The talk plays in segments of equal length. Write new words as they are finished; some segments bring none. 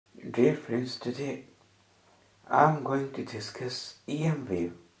Dear friends, today I am going to discuss EM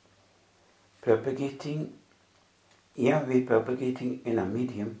wave propagating in a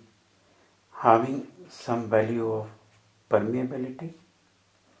medium having some value of permeability,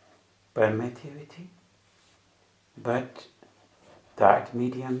 permittivity, but that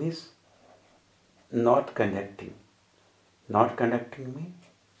medium is not conducting. Not conducting means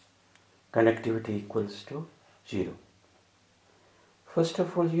conductivity equals to 0. First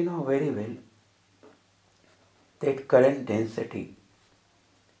of all, you know very well that current density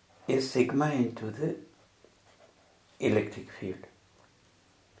is sigma into the electric field.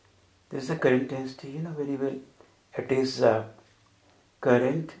 This is the current density, you know very well. It is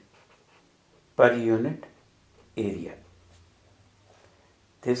current per unit area.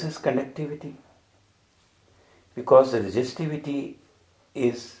 This is conductivity because the resistivity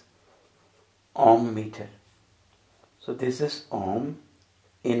is ohm meter. So this is ohm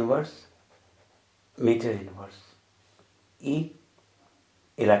inverse meter inverse. E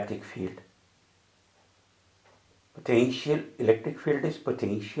electric field. Electric field is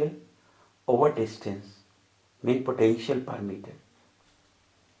potential over distance, mean potential per meter.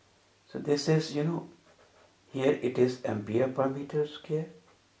 So this is, here it is ampere per meter square.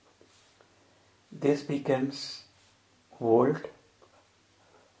 This becomes volt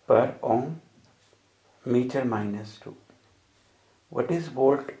per ohm meter minus 2. What is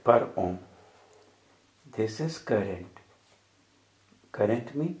volt per ohm? This is current.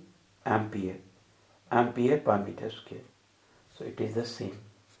 Current means ampere. Ampere per meter square. So it is the same.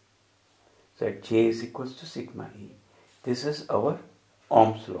 So J is equals to sigma E. This is our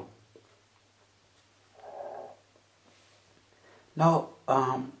Ohm's law. Now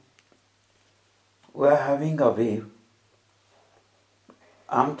we are having a wave.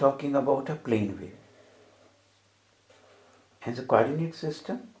 I am talking about a plane wave. And the coordinate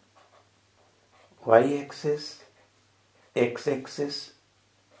system, y-axis, x-axis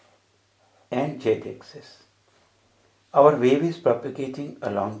and z-axis. Our wave is propagating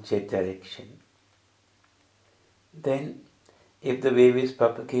along z direction. Then if the wave is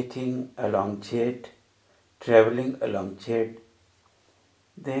propagating along z, traveling along z,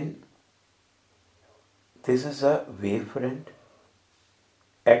 then this is a wavefront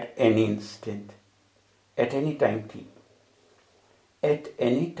at any instant, at any time t. At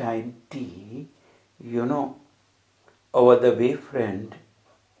any time t, over the wavefront,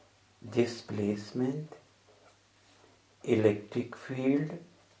 displacement, electric field,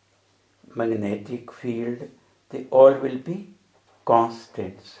 magnetic field, they all will be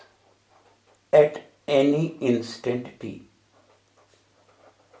constants at any instant t.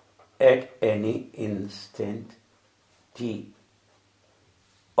 At any instant t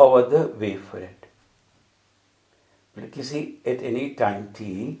over the wavefront. Like you see, at any time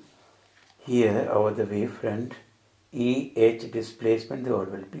t, here over the wavefront, E, H displacement, they all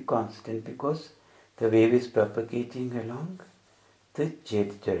will be constant because the wave is propagating along the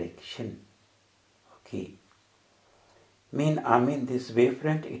z direction. Okay. This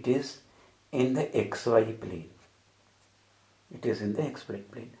wavefront, it is in the xy plane. It is in the xy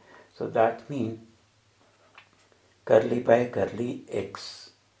plane. So that means curly by curly x,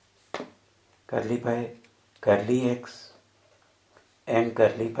 curly by curly x and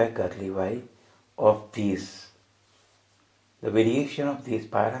curly by curly y of these. The variation of these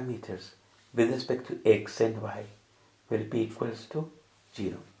parameters with respect to x and y will be equals to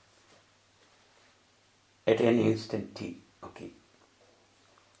 0 at any instant t. Okay.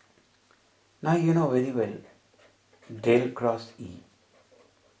 Now you know very well del cross E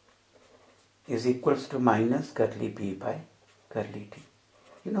is equals to minus curly B by curly T.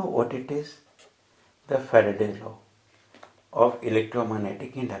 You know what it is? The Faraday law of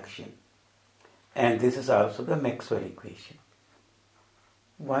electromagnetic induction. And this is also the Maxwell equation.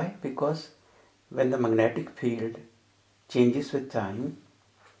 Why? Because when the magnetic field changes with time,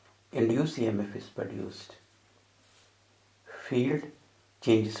 induced EMF is produced. Field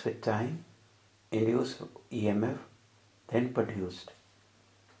changes with time, induced EMF then produced.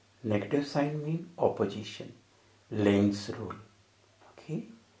 Negative sign means opposition, Lenz's rule. Okay?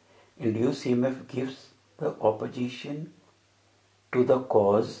 Induced EMF gives the opposition to the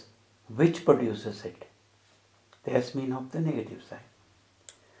cause which produces it. That's mean of the negative sign.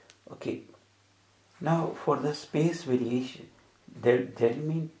 Okay. Now for the space variation, there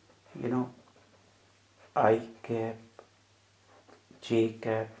mean, I cap, j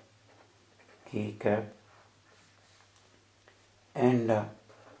cap, k cap and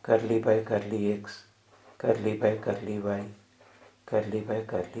curly by curly x, curly by curly y, curly by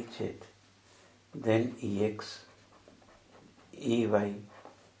curly z. Then ex, ey,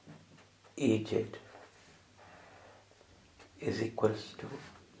 Ez is equals to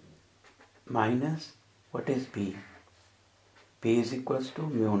minus, what is B? B is equals to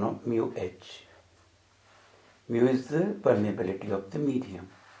mu H. Mu is the permeability of the medium.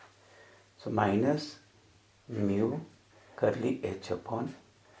 So minus mu curly H upon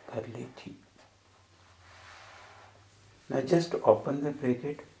curly T. Now just open the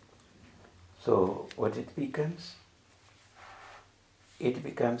bracket. So what it becomes? It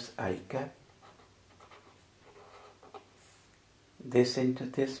becomes I cap. This into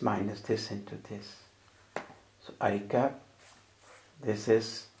this minus this into this. So I cap, this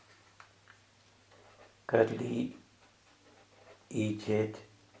is curly Ez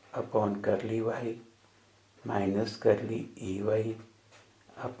upon curly Y minus curly Ey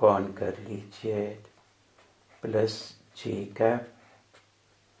upon curly Z plus J cap.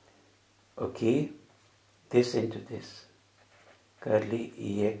 Okay, this into this, curly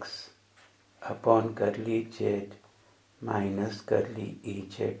Ex upon curly Z minus curly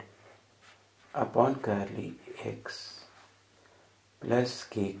Ez upon curly X plus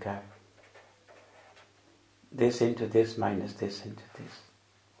K cap. This into this minus this into this,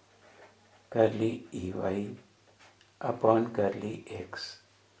 curly Ey upon curly X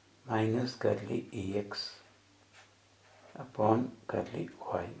minus curly Ex upon curly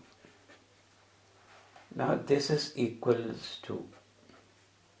Y. Now this is equals to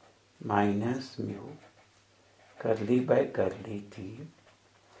minus mu curly by curly T.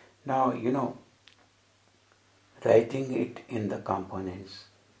 Now writing it in the components,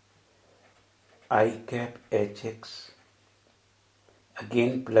 I cap Hx,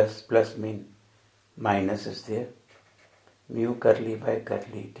 again plus mean minus is there, mu curly by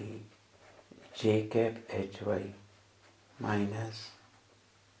curly T, J cap Hy minus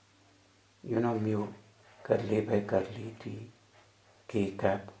mu curly by curly T, K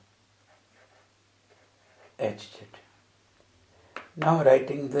cap Hz. Now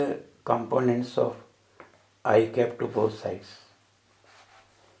writing the components of I cap to both sides.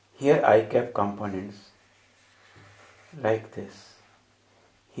 Here I cap components like this.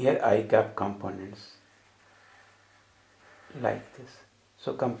 Here I cap components like this.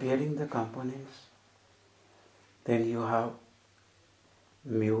 So comparing the components, then you have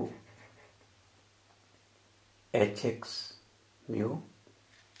mu Hx, mu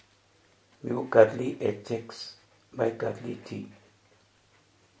curly Hx by curly T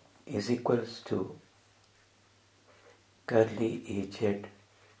is equals to curly Ez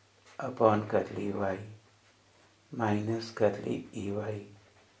upon curly Y minus curly Ey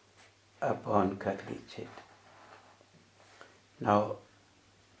upon curly Z. Now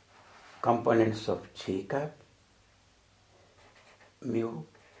components of J cap, mu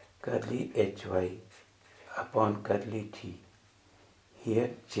curly Hy upon curly T.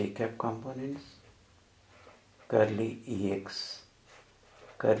 Here J cap components, curly Ex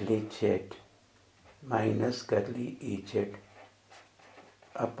curly Z minus curly Ez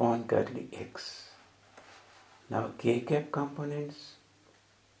upon curly X. Now K cap components,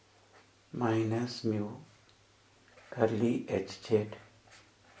 minus mu curly Hz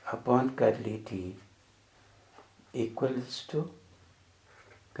upon curly T equals to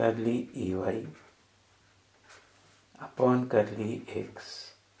curly Ey upon curly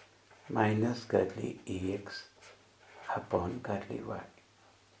X minus curly Ex upon curly Y.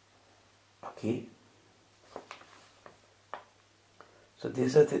 Okay. So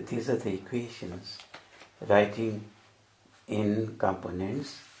these are the equations writing in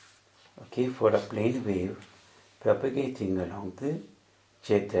components, okay, for a plane wave propagating along the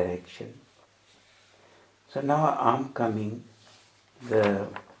Z direction. So now I'm coming the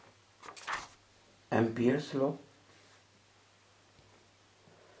Ampere's law.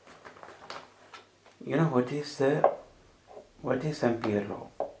 You know what is Ampere law?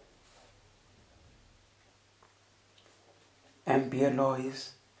 Ampere law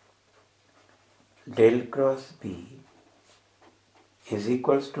is del cross B is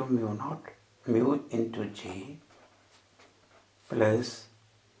equals to mu into J plus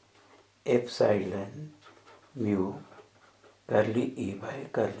epsilon mu curly E by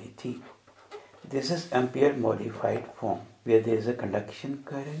curly T. This is Ampere modified form where there is a conduction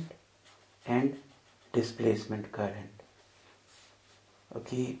current and displacement current.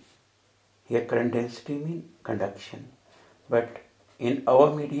 Okay, here current density means conduction, but in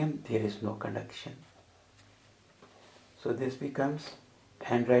our medium there is no conduction. So this becomes,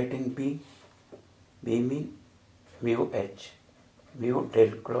 handwriting B mean mu H, mu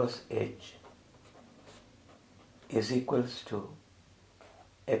del cross H is equals to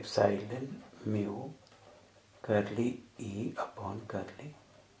epsilon mu curly E upon curly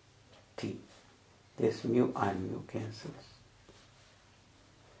T. This mu and mu cancels.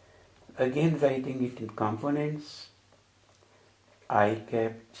 Again writing it in components, I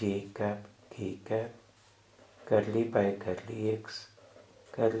cap, j cap, k cap, curly by curly x,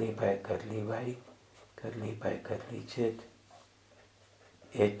 curly by curly y, curly by curly z,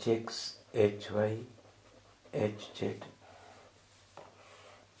 hx, hy, hz.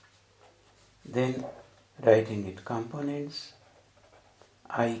 Then writing it components,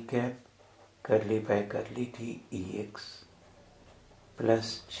 I cap, curly by curly t, ex,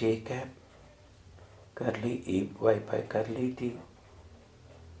 plus j cap, curly ey by curly t,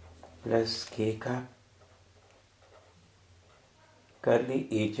 plus k cap, curly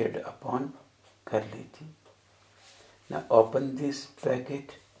ez upon curly t. Now open this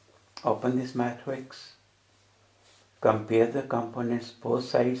bracket, open this matrix, compare the components both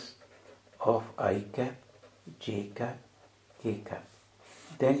sides of I cap, j cap, k cap.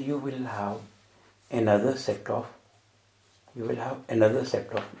 Then you will have another set of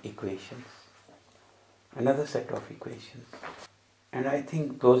equations. Another set of equations. And I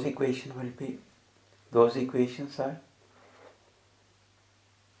think those equations are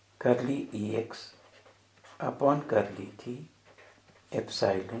curly ex upon curly t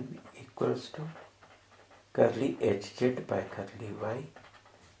epsilon equals to curly hz by curly y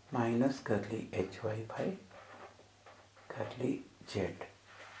minus curly hy by curly z.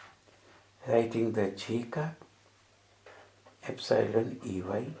 Writing the j cap, epsilon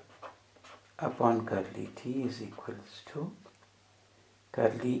ey upon curly t is equals to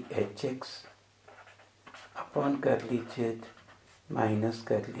curly hx upon curly z minus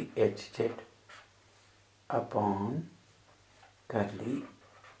curly hz upon curly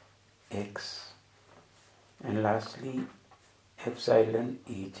x. And lastly, epsilon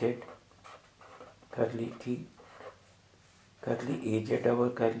ez curly t, curly ez over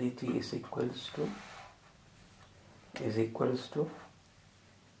curly t is equals to curly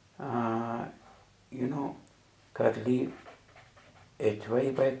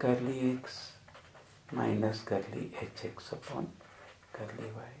hy by curly x minus curly hx upon curly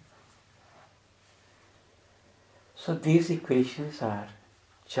y. So these equations are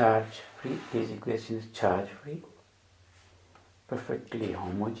charge-free, charge-free, perfectly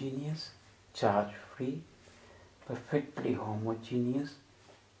homogeneous, charge-free, perfectly homogeneous,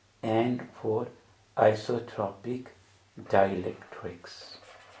 and for isotropic dielectrics.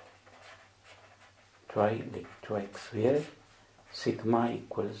 Dielectrics where sigma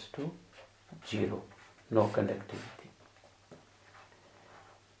equals to 0, no conductivity.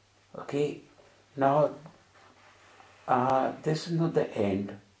 Okay, now this is not the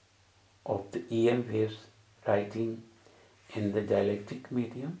end of the EM waves writing in the dielectric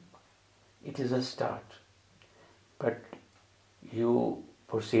medium. It is a start, but you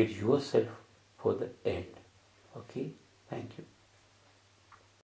proceed yourself for the end. Okay, thank you.